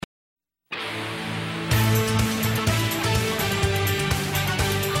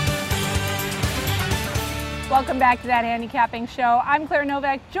Welcome back to That Handicapping Show. I'm Claire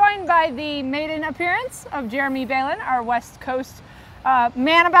Novak, joined by the maiden appearance of Jeremy Balan, our West Coast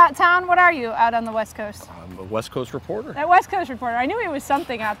man about town. What are you out on the West Coast? I'm a West Coast reporter. A West Coast reporter. I knew he was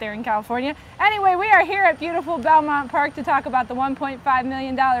something out there in California. Anyway, we are here at beautiful Belmont Park to talk about the $1.5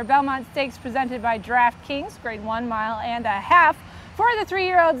 million Belmont Stakes presented by DraftKings, grade 1.5 miles for the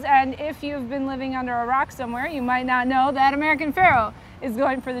 3-year-olds. And if you've been living under a rock somewhere, you might not know that American Pharoah is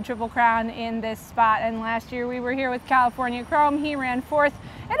going for the Triple Crown in this spot. And last year we were here with California Chrome. He ran 4th.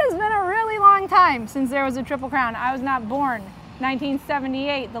 It has been a really long time since there was a Triple Crown. I was not born.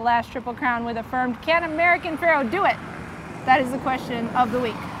 1978, the last Triple Crown with affirmed. Can American Pharoah do it? That is the question of the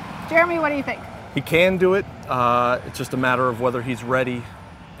week. Jeremy, what do you think? He can do it. It's just a matter of whether he's ready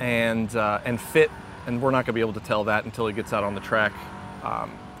and fit, and we're not going to be able to tell that until he gets out on the track.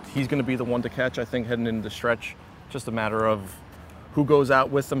 He's going to be the one to catch, I think, heading into the stretch. Just a matter of who goes out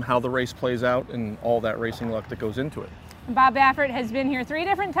with him, how the race plays out, and all that racing luck that goes into it. Bob Baffert has been here 3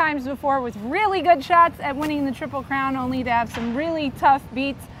 different times before with really good shots at winning the Triple Crown, only to have some really tough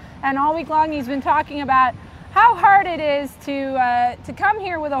beats. And all week long he's been talking about how hard it is to come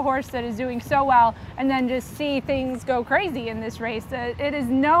here with a horse that is doing so well and then just see things go crazy in this race. It is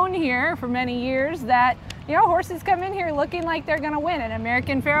known here for many years that, you know, horses come in here looking like they're going to win, and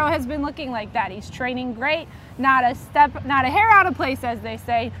American Pharoah has been looking like that. He's training great, not a hair out of place, as they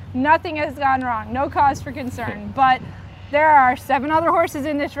say. Nothing has gone wrong, no cause for concern. But there are 7 other horses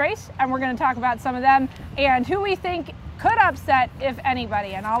in this race, and we're going to talk about some of them and who we think could upset, if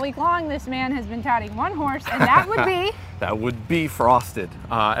anybody. And all week long, this man has been touting one horse, and that would be... That would be Frosted.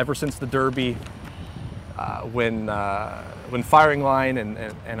 Ever since the Derby, when Firing Line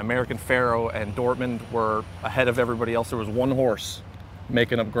and American Pharoah and Dortmund were ahead of everybody else, there was one horse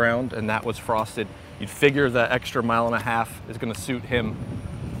making up ground, and that was Frosted. You'd figure the extra 1.5 miles is going to suit him,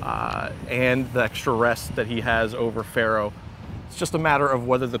 and the extra rest that he has over Pharoah. It's just a matter of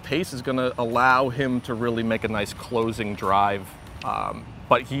whether the pace is going to allow him to really make a nice closing drive.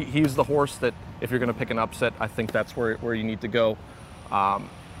 But he's the horse that, if you're going to pick an upset, I think that's where you need to go.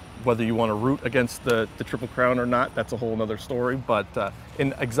 Whether you want to root against the Triple Crown or not, that's a whole other story. But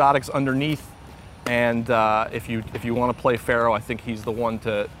in exotics underneath, and if you want to play Pharoah, I think he's the one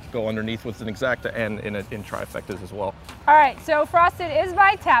to go underneath with an exacta and in trifectas as well. All right, so Frosted is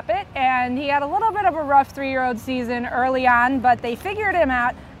by Tappet, and he had a little bit of a rough 3-year-old season early on, but they figured him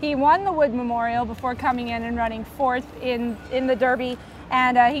out. He won the Wood Memorial before coming in and running 4th in the Derby,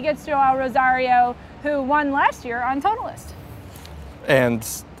 and he gets Joao Rosario, who won last year on Totalist. And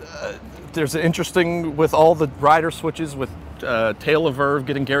there's an interesting, with all the rider switches, with Taylor Verve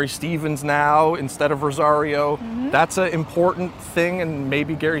getting Gary Stevens now instead of Rosario. That's an important thing, and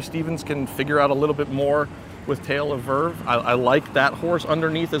maybe Gary Stevens can figure out a little bit more with Taylor Verve. I like that horse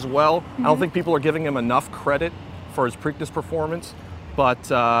underneath as well. I don't think people are giving him enough credit for his Preakness performance, but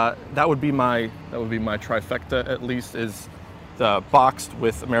that would be my trifecta, at least, is the boxed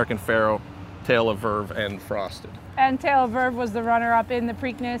with American Pharoah, Taylor Verve, and Frosted. And Taylor Verve was the runner-up in the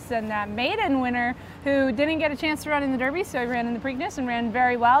Preakness, and that maiden winner who didn't get a chance to run in the Derby, so he ran in the Preakness and ran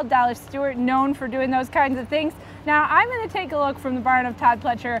very well. Dallas Stewart, known for doing those kinds of things. Now, I'm going to take a look from the barn of Todd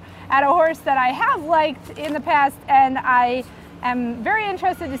Pletcher at a horse that I have liked in the past, and I am very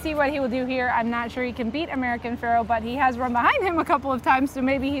interested to see what he will do here. I'm not sure he can beat American Pharoah, but he has run behind him a couple of times, so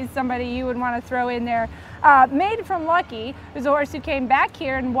maybe he's somebody you would want to throw in there. Made from Lucky, who's a horse who came back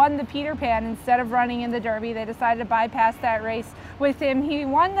here and won the Peter Pan instead of running in the Derby. They decided to bypass that race with him. He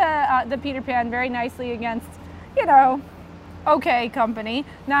won the Peter Pan very nicely against, you know, okay company,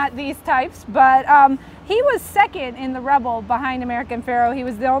 not these types, but he was 2nd in the Rebel behind American Pharoah. He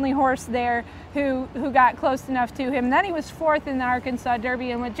was the only horse there who got close enough to him. Then he was 4th in the Arkansas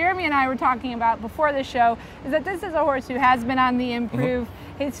Derby, and what Jeremy and I were talking about before the show is that this is a horse who has been on the improve.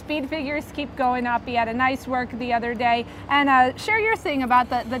 His speed figures keep going up. He had a nice work the other day. And share your thing about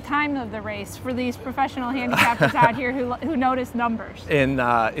the time of the race for these professional handicappers out here who notice numbers. In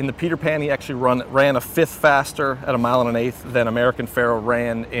the Peter Pan, he actually ran a 5th faster at 1 1/8 miles than American Pharoah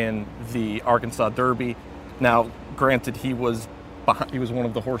ran in the Arkansas Derby. Now, granted, he was one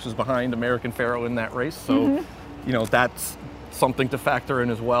of the horses behind American Pharoah in that race, so you know, that's something to factor in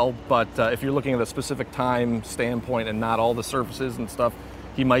as well. But if you're looking at a specific time standpoint and not all the surfaces and stuff,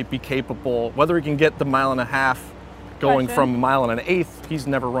 he might be capable. Whether he can get the 1.5 miles going from 1.8 miles, he's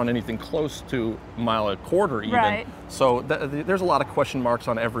never run anything close to 1.25 miles even. Right. So there's a lot of question marks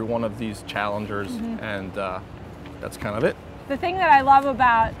on every one of these challengers, and that's kind of it. The thing that I love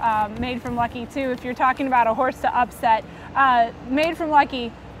about Made from Lucky too, if you're talking about a horse to upset, Made from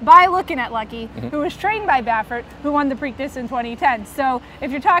Lucky by looking at Lucky, who was trained by Baffert, who won the Preakness in 2010. So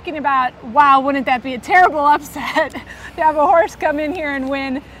if you're talking about, wow, wouldn't that be a terrible upset to have a horse come in here and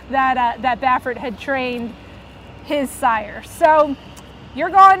win that Baffert had trained his sire. So you're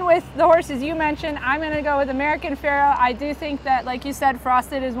going with the horses you mentioned. I'm going to go with American Pharoah. I do think that, like you said,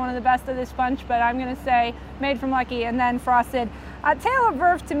 Frosted is one of the best of this bunch, but I'm going to say Made from Lucky and then Frosted. Tail of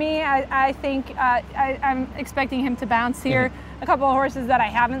Verve, to me, I think I'm expecting him to bounce here. A couple of horses that I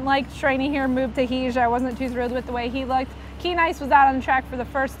haven't liked training here, Move to Hege. I wasn't too thrilled with the way he looked. Keen Ice was out on the track for the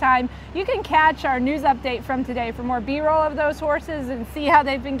first time. You can catch our news update from today for more B-roll of those horses and see how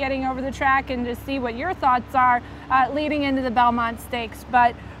they've been getting over the track and just see what your thoughts are leading into the Belmont Stakes.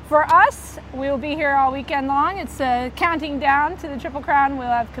 But for us, we will be here all weekend long. It's counting down to the Triple Crown. We'll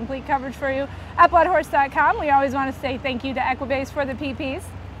have complete coverage for you at bloodhorse.com. We always want to say thank you to Equibase for the PPs,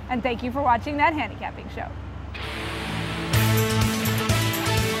 and thank you for watching that handicapping show.